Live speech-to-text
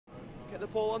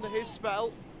fall under his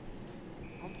spell.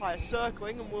 Umpire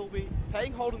circling and will be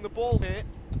paying holding the ball here.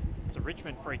 It's a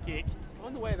Richmond free kick. It's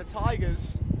going the way of the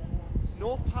Tigers.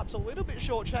 North perhaps a little bit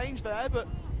short-changed there, but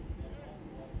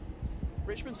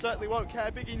Richmond certainly won't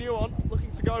care. Biggie Nyuon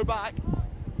looking to go back.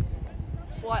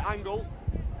 Slight angle,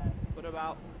 but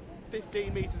about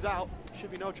 15 metres out.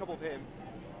 Should be no trouble for him.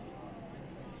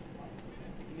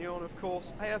 Nyuon, of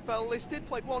course, AFL listed,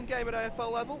 played one game at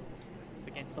AFL level.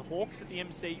 Against the Hawks at the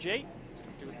MCG.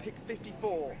 He would pick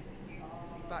 54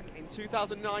 back in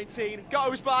 2019.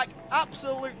 Goes back,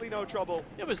 absolutely no trouble.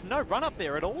 There was no run up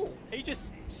there at all. He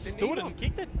just stood and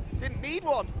kicked it. Didn't need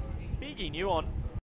one. Biggie Nyuon